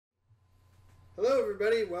Hello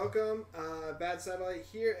everybody, welcome. Bad Satellite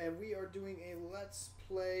here, and we are doing a Let's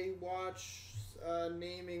Play watch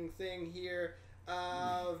naming thing here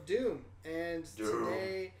of Doom. And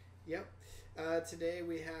today, today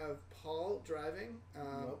we have Paul driving,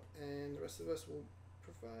 and the rest of us will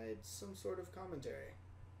provide some sort of commentary.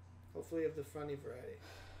 Hopefully of the funny variety.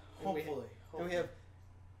 Hopefully. And we have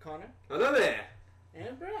Connor. Hello there.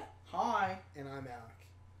 And Brett. Hi. And I'm Alec.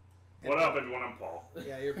 What up, everyone? I'm Paul.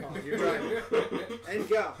 Yeah, you're Paul. You're driving. And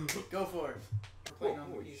go. Go for it. We're playing on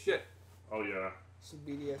Holy the shit. Oh, yeah. Some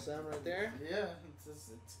BDSM right there. Yeah,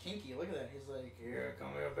 it's kinky. Look at that. He's like, here,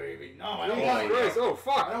 come here, baby. No, I don't Oh, want it. Christ. Oh,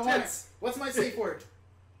 fuck. I don't want it. What's my safe word?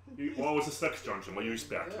 Well, it's a sex junction. What do you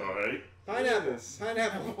expect, Yeah. alright? Pineapple. Yes.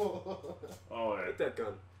 Pineapple. Alright. Get that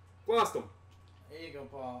gun. Blast them. There you go,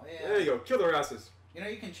 Paul. Yeah. There you go. Kill their asses. You know,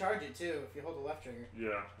 you can charge it, too, if you hold the left trigger. Yeah,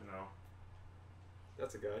 you know.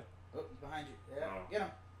 That's a guy. Oh, behind you. Yeah, Oh. get him.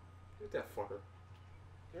 Get that fucker.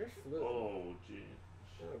 Very fluid. Oh, gee.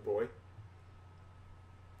 Oh, boy.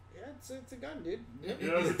 Yeah, it's a gun, dude. Yep. Yeah,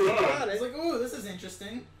 it's a You got gun. it. It's like, ooh, this is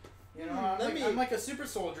interesting. You know, I'm like a super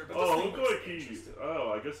soldier, but Oh, this look thing looks like he... interesting.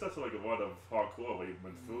 Oh, I guess that's like a lot of hardcore what he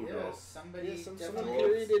went through, Yeah, though. somebody Yeah, someone definitely...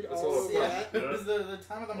 created That's all all over Yeah, that. it was the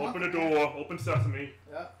time of the month. Open the door. Open sesame.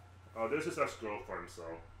 Yeah. Oh, there's his ex-girlfriend, so...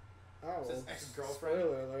 Oh, It's his well, ex-girlfriend.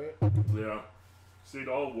 spoiler alert. Yeah. See,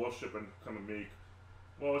 they're all worshiping kind of meek.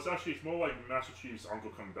 Well, it's more like Master Chief's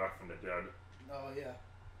uncle coming back from the dead. Oh, yeah.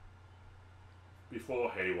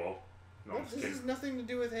 Before Halo. No, I'm This just has kidding. nothing to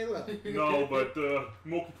do with Halo. No, but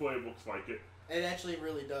multiplayer looks like it. It actually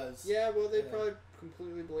really does. Yeah, well, they Yeah. probably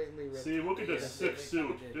completely blatantly ripped. See, look at Yeah, this they sick kinda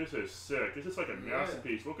suit. did. This is sick. This is like a Yeah.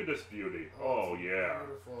 masterpiece. Look at this beauty. Oh, it's yeah.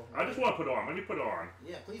 Beautiful. I just want to put it on. Let me put it on.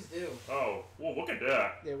 Yeah, please do. Oh, whoa, look at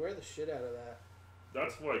that. Yeah, wear the shit out of that.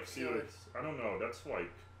 That's like, see, Yeah. I don't know. That's like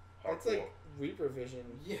That's hardcore. like Reaper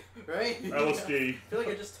Vision. Yeah, right? LSD. I feel like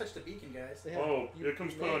I just touched a beacon, guys. Yeah, Oh, you- here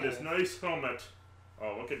comes you put on may this have. nice helmet.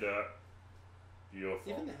 Oh, look at that.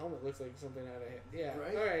 Beautiful. Even the helmet looks like something out of Halo. Yeah.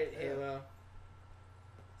 Right? Alright, Yeah. Halo.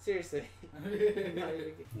 Seriously. Not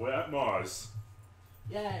even- We're at Mars.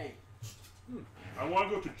 Yay! I want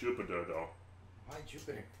to go to Jupiter, though. Why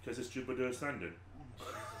Jupiter? Because it's Jupiter Ascending. Oh,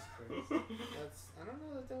 Jesus Christ. That's. I don't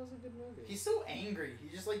know that was a good movie. He's so angry. He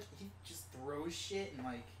just throws shit and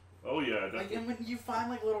like... Oh, yeah. That's Like, and when you find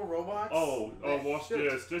like little robots... Oh, that- watch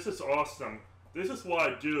this. This is awesome. This is what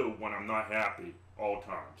I do when I'm not happy all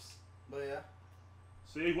times. But yeah.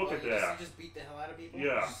 See, look Oh, at you that. just beat the hell out of people?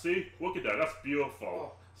 Yeah, see? Look at that. That's beautiful.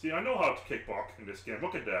 Oh. See, I know how to kickbox in this game.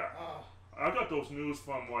 Look at that. Oh. I got those news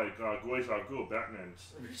from, like, Glaze Ghoul,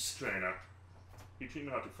 Batman's trainer. He taught me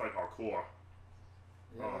how to fight hardcore.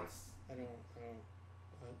 Yeah, Oh. it's- I don't.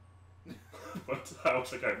 What? But I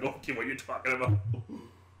was like, I have no idea what you're talking about.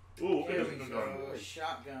 Ooh, look Here at we this go. gun.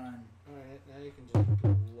 Shotgun. Alright, now you can just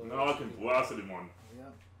blow. Now I can blast anyone.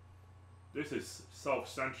 Yep. This is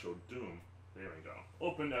self-central Doom. There we go.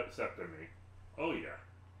 Open that septemy. Oh, yeah.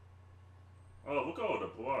 Oh, look at all the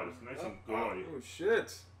blood. It's nice and gory. Oh,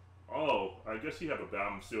 shit. Oh, I guess he had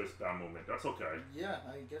a serious bad moment. That's okay. Yeah,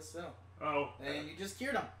 I guess so. Oh. And you just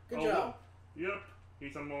cured him. Good Oh, job. Yep,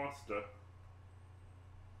 he's a monster.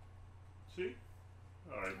 See?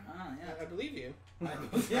 Alright. Ah, I yeah. believe you.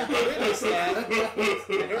 yeah. I witnessed that.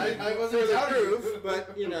 I wasn't Further doubting you. proof,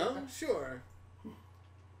 but you know, sure.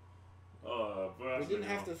 We didn't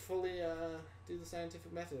have to fully do the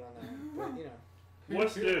scientific method on that, but you know,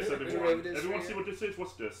 What's this, everyone? Derivatives Everyone for see you? what this is?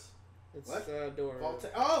 What's this? it's What? door. Vault-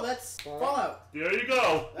 oh, that's Fallout. Fallout. There you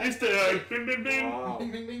go! That's Easter egg! Bing, bing, bing! Wow.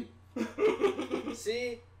 Bing, bing, bing.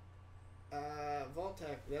 See,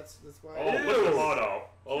 Vault-Tec. That's why. Oh, what's the Ew. motto?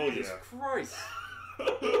 Oh, Jesus yeah. Christ.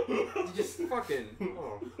 You just Fucking.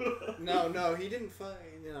 Oh. No, he didn't find.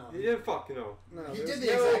 No, He didn't fucking know. no. he there's did the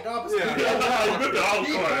no- exact opposite. Yeah. You ripped it out,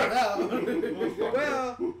 He Connor. pulled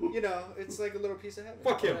out. Well, you know, it's like a little piece of heaven.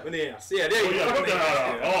 Fuck him in the ass. Yeah, there Oh, you yeah, go. rip that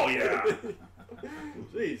out. Oh, yeah.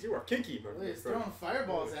 Jeez, you are kinky, my Well, he's friend. throwing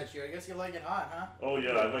fireballs at you. I guess you like it hot, huh? Oh,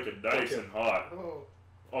 yeah, I like it nice and hot. Oh.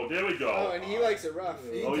 Oh, there we go. Oh, and he likes it rough.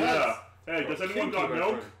 He Oh, does. yeah. Hey, does Oh, anyone kinky, got my milk?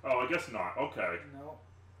 friend. Oh, I guess not. Okay. No.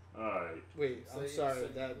 Alright. Wait, So I'm you- sorry. so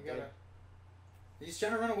that you gotta- He's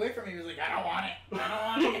trying to run away from me. He was like, I don't want it.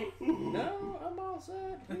 I don't want no, I'm all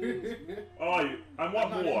set. please. it. Alright, I want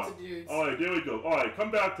I'm not more. into dudes. Alright, there we go. Alright,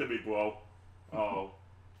 come back to me, bro. Oh.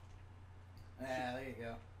 Ah, there you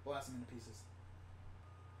go. Blast him into pieces.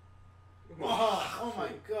 Come on. Oh my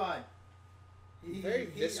god. Very I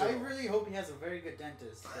visceral. really hope he has a very good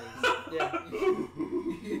dentist. 'cause Yeah.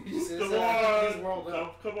 he's Come his on! world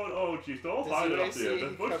up. Come on! Oh, jeez! Don't Does hide he up AC there.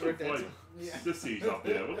 There's covered some like dental? Yeah. sissies up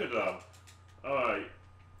there. Look at them. All right.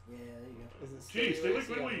 Yeah, there you go. Is it Jeez, they like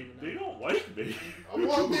really, they don't like me.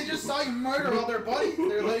 Well, they just saw you murder all their buddies.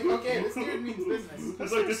 They're like, okay, this dude means business.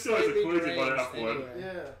 It's like this guy's a Slightly crazy by deranged that one. anyway.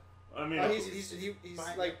 Yeah. I mean, Oh, he's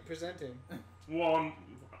like presenting. well, I'm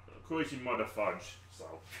crazy mother fudge, so.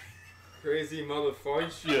 Crazy mother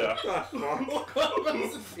fudge. Yeah.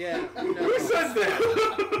 Yeah. Who says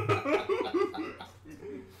that?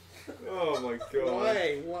 Oh my god.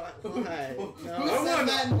 Why? What? Why? Who No. said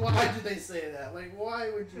that and why did they say that? Like, why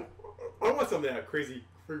would you? I want some of that crazy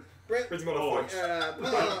Brett, mother Oh, fudge.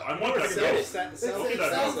 I want that Sell girl. it. Sell Look it.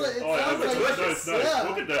 at that. sounds like- it Oh, yeah, sounds that's like- nice, nice. yeah.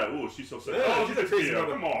 Look at that. Oh, she's so sick. Yeah, Oh, she's a crazy yeah,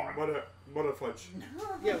 mother. come on. Mother fudge.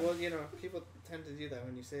 Yeah, well, you know, people tend to do that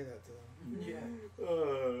when you say that to them. Yeah.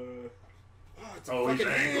 Oh, it's a Oh, he's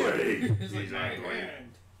fucking hand. angry. He's like, He's my angry.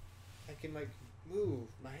 hand. I can like move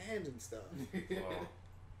my hand and stuff. Oh.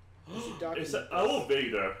 You should document It's an this.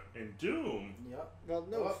 elevator in Doom. Yep. Well,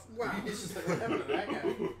 no. Oh, Wow. He's just like, what happened to that guy?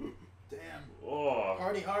 Damn. Oh,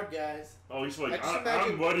 Party hard, guys. oh, he's I like, just I'm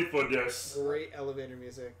imagine- ready for this. Great elevator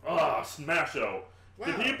music. Ah, Smash Out. Wow.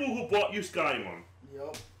 The people who bought you Skyrim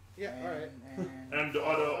Yup. Yeah. All right. and the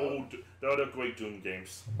other great Doom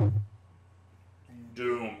games.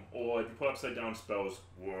 Doom, or if you put upside down spells,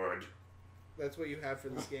 word. That's what you have for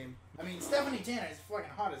this game. I mean, Stephanie Tanner is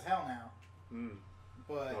fucking hot as hell now.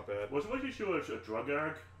 But Not bad. Was it like she was a drug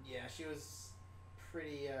addict? yeah, she was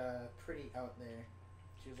pretty out there.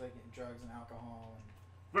 She was like getting drugs and alcohol and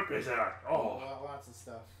Rip his ass. Oh, lots of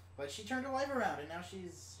stuff. But she turned her life around and now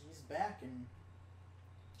she's back and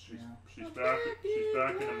she's yeah. she's back. She's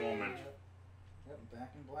back in a moment. Yep,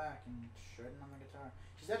 back in black and shredding on the guitar.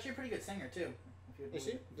 She's actually a pretty good singer too. If you Is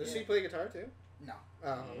she? Does yeah. she play guitar too? No.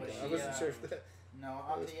 Oh, But okay. she, I wasn't sure if that. No,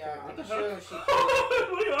 on That's the pretty- on the What show the she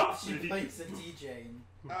heck? Way off. she plays a DJ and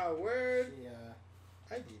Oh, word. she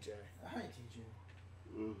Hi, DJ. hi DJ.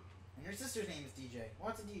 Ugh. And your sister's name is DJ.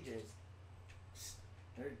 Lots of DJs.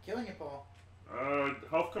 They're killing you, Paul.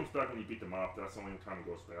 Health comes back when you beat them up. That's the only time it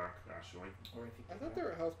goes back, actually. Or if you I thought there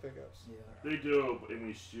were health pickups. Yeah. They do, but when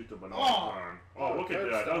you shoot them, but not Oh! time. Oh, Oh, look at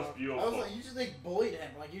curb that. That was stomp. I beautiful. was like, you just like bullied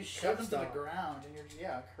him, like you shoved him to the stomp. ground, and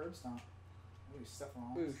you're curb stomp. Ooh, stuff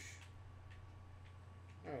on. Boosh.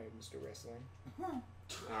 All right, Mr. Wrestling.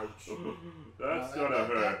 Ouch. That's gonna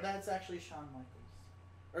hurt. That's actually Shawn Michaels.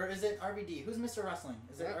 Or is it RVD? Who's Mr. Wrestling?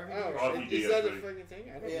 Is it RVD? Oh, RVD, is that a I think. fucking thing?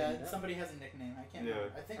 I don't Yeah, even know. somebody has a nickname. I can't Yeah.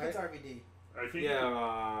 remember. I think it's RVD. I think.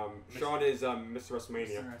 Yeah, Sean is Mr. WrestleMania.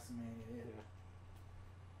 Mr. WrestleMania, yeah.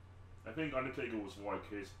 I think Undertaker was like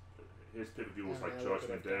his pay-per-view was Oh, like yeah, look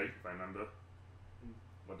Judgment it up. Day, if I remember.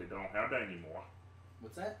 But they don't have that anymore.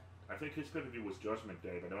 What's that? I think his pay-per-view was Judgment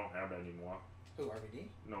Day, but they don't have that anymore. Who, RVD?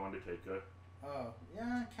 No Undertaker. Oh,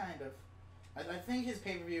 yeah, kind of. I think his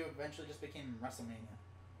pay-per-view eventually just became WrestleMania.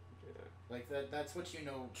 Yeah. Like, that's what you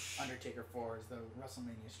know Undertaker for, is the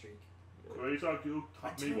WrestleMania streak. Crazy how you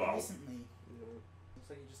taught me Until well. recently. Yeah. Looks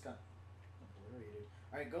like he just got obliterated.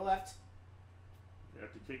 Alright, go left. You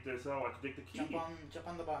have to take this out. I can take the key. Jump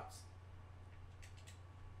on the box.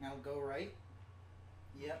 Now go right.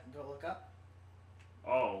 Yep, go look up.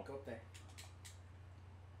 Oh. Go up there.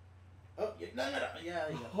 Oh, yeah, no. Yeah,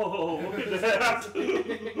 there you go. Oh, look at that.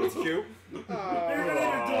 That's cute.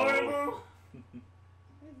 Oh.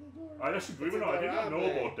 I actually, believe it or not, I did not know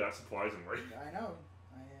about that, surprisingly. I know.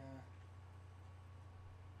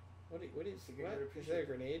 What is Figured what? you'd Is appreciate that a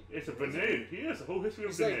grenade? It's a grenade. He has a whole history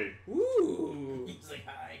of He's like, grenade. Ooh. He's like,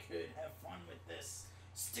 I could have fun with this.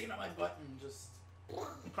 Stick it on my butt and just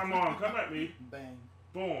Come on, come at me. bang.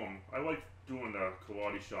 Boom. I like doing the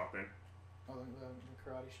karate shopping. Oh, the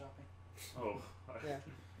karate shopping. Oh. Yeah.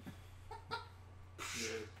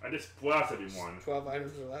 I just blast everyone. 12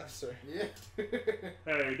 items or less, or Yeah.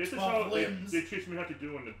 Hey, this is 12 how limbs. they teach me how to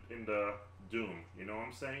do in the Doom. You know what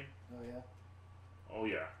I'm saying? Oh yeah. Oh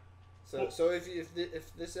yeah. so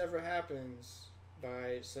if this ever happens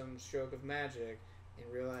by some stroke of magic in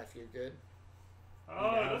real life, you're good. Oh,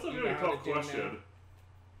 know- that's a you really know how tough to do question. now?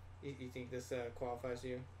 You think this qualifies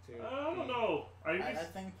you to? I don't be- know. I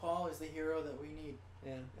think Paul is the hero that we need.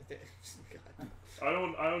 Yeah, I think. God. I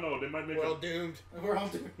don't know. They might make Well, doomed. We're all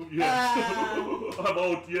doing Yeah.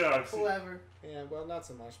 About yeah. see- clever. Yeah, well, not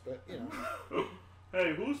so much, but you know.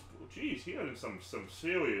 Hey, who's? Jeez, he had some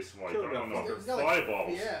serious like Sure, I don't know He's got, like,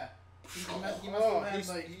 fireballs. Yeah. He must Oh, have had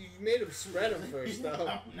like. you made him spread him first, though.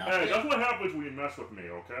 No, Hey, yeah. that's what happens when you mess with me,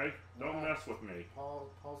 okay? Don't mess with me. Paul's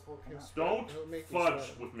working out. Don't He'll make you fudge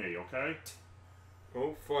sweat. with me, okay?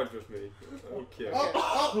 Don't fudge with me. Okay.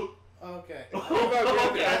 Oh, okay. What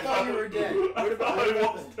about gravity? I thought you were dead. What about- I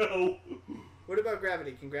was still. What about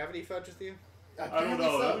gravity? Can gravity fudge with you? I don't Apparently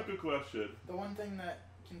know. so. That's a good question. The one thing that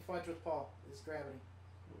can fudge with Paul is gravity.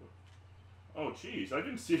 Oh, jeez, I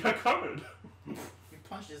didn't see that coming. You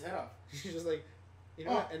punched his head off. She's just like, you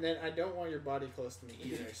know what? And then I don't want your body close to me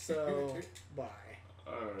either. So bye.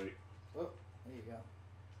 Alright. Oh, there you go.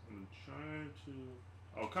 I'm trying to...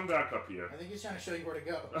 Oh, come back up here. I think he's trying to show you where to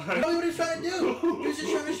go. You know what he's trying to do? He was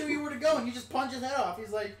just trying to show you where to go, and you just punch his head off.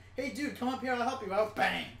 He's like, hey, dude, come up here, I'll help you out.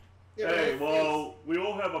 Bang! Yeah, Hey, well, we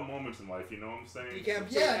all have a moment in life, you know what I'm saying? You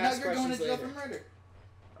can't Yeah, now ask you're going to questions jail later. for murder.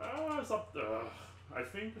 It's up there. I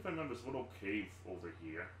think if I remember this little cave over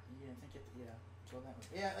here. Yeah, I think you have to, go that way.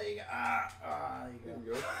 Yeah, there you go. There There you we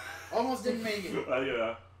go. go. Almost didn't make it.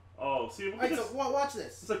 Yeah. Oh, see, look at Alright, this. so watch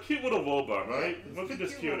this. It's a cute little robot, right? Yeah, Look it's at a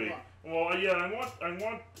this cute cutie. robot. Well, yeah, I want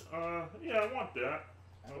that.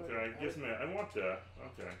 Okay, I yes, would- man, I want that.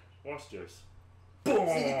 Okay, watch this. See, he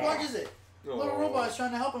Boom! punches it. Little Aw. robot's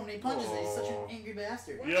trying to help him, and he punches it. He's such an Aw. angry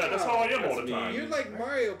bastard. Yeah, that's how I am all That's the mean. time. You're like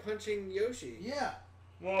Mario punching Yoshi. Yeah,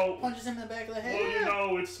 Well, punches him in the back of the head. well, you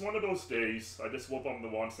know, it's one of those days. I just woke up on the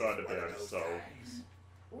one side of the bed, so.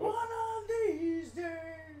 One of these days.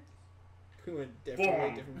 We went definitely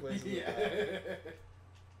Boom. different places. with Yeah.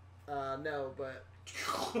 that. No, but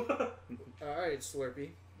alright, Slurpee.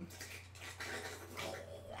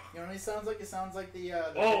 You know what he sounds like? It sounds like the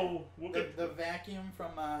Oh, look the, at. the vacuum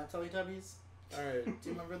from Teletubbies. Alright. Do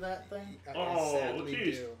you remember that thing? I Oh, sadly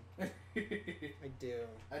jeez. do. I do.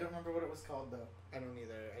 I don't remember what it was called though. I don't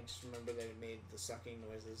either. I just remember that it made the sucking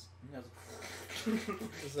noises. It was-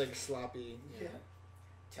 It was like sloppy. yeah.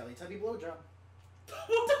 Teletubby blowjob.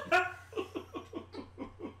 What the heck?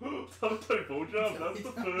 Teletubby blowjob? That's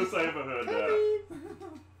the first I ever heard that.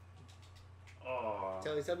 Oh.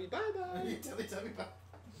 Teletubby, bye bye. Teletubby.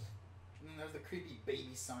 And then there's the creepy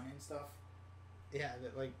baby son and stuff. Yeah,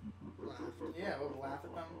 that like laughed. Yeah, we'll laugh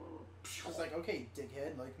at them. It's like, okay,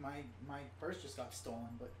 dickhead, like my purse just got stolen,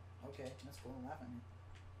 but okay, that's cool, laugh at me.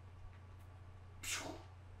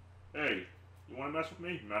 Hey, you want to mess with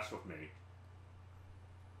me? Mess with me.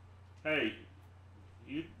 Hey,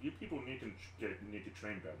 you people need to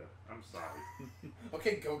train better. I'm sorry.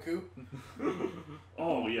 Okay, Goku.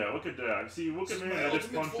 Oh yeah, look at that. See, look at me. I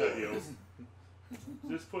just punched at you.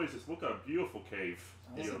 This place is look at a beautiful cave.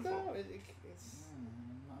 Is it Beautiful. though? It's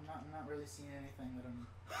I'm not really seeing anything that I'm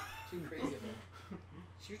too crazy about.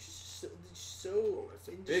 you're just so It's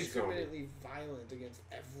a big indiscriminately violent against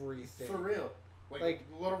everything. For real. Like,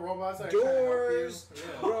 little robots that are trying to help Doors, you.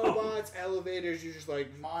 Yeah. robots, elevators. You're just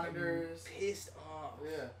like Monitors. pissed off.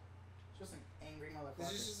 Yeah. Just an angry motherfucker.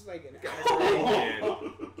 This is just like an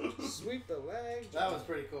Oh, man. sweep the leg. That was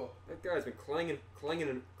pretty cool. That guy's been clanging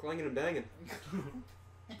and banging. Look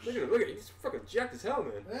at him, look at him. He's fucking jacked as hell,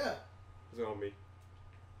 man. Yeah. He's on me.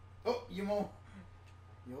 Oh, you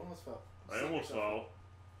almost fell. I almost fell.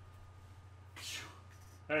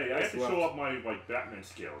 Hey, I have to show up my Batman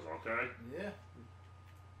skills, okay? Yeah.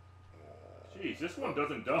 Jeez, this one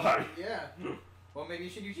doesn't die. Yeah. Well, maybe you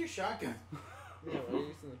should use your shotgun. Yeah, why are you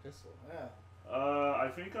using the pistol? Yeah. I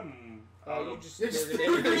think I'm. Oh, out you of- just You're just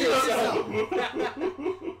murdered everybody yourself.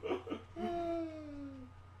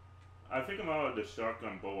 I think I'm out of the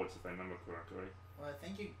shotgun bullets if I remember correctly. Well, I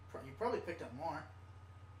think you probably picked up more.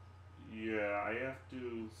 Yeah, I have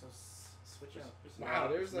to. So switch It's, out. it's Wow, not,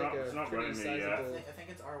 there's it's like not, a it's not pretty letting me yet. sizable- I think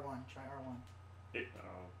it's R1. Try R1.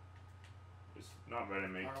 It's not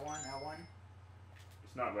letting me. R1, L1.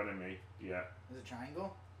 It's not letting me yet. Is it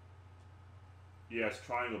triangle? Yeah, it's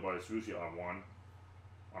triangle, but it's usually on one.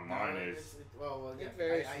 On mine No, is. well, yeah. It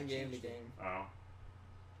varies I from game to changed it. game. Oh.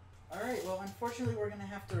 Alright, well, unfortunately, we're going to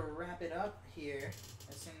have to wrap it up here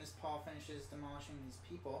as soon as Paul finishes demolishing these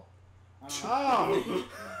people. Oh!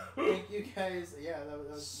 Thank you guys. Yeah, that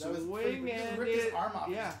was pretty Swing good. Just and ripped his it- arm off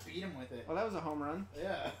yeah. and just beat him with it. Well, that was a home run.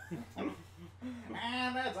 Yeah.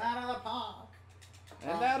 And it's out of the park.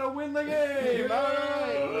 And that'll win the game!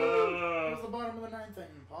 Alright! Here's the bottom of the ninth inning.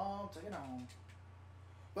 Paul, take it home.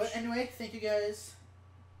 But anyway, thank you guys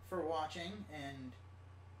for watching, and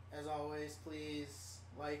as always, please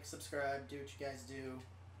like, subscribe, do what you guys do.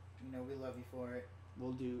 You know, we love you for it.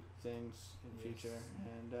 We'll do things in the Yes. future,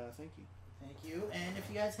 and thank you. Thank you. And if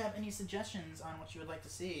you guys have any suggestions on what you would like to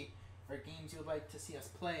see, or games you would like to see us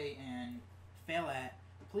play and fail at,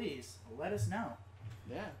 please let us know.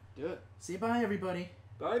 Yeah, do it. Say bye, everybody.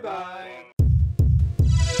 Bye bye.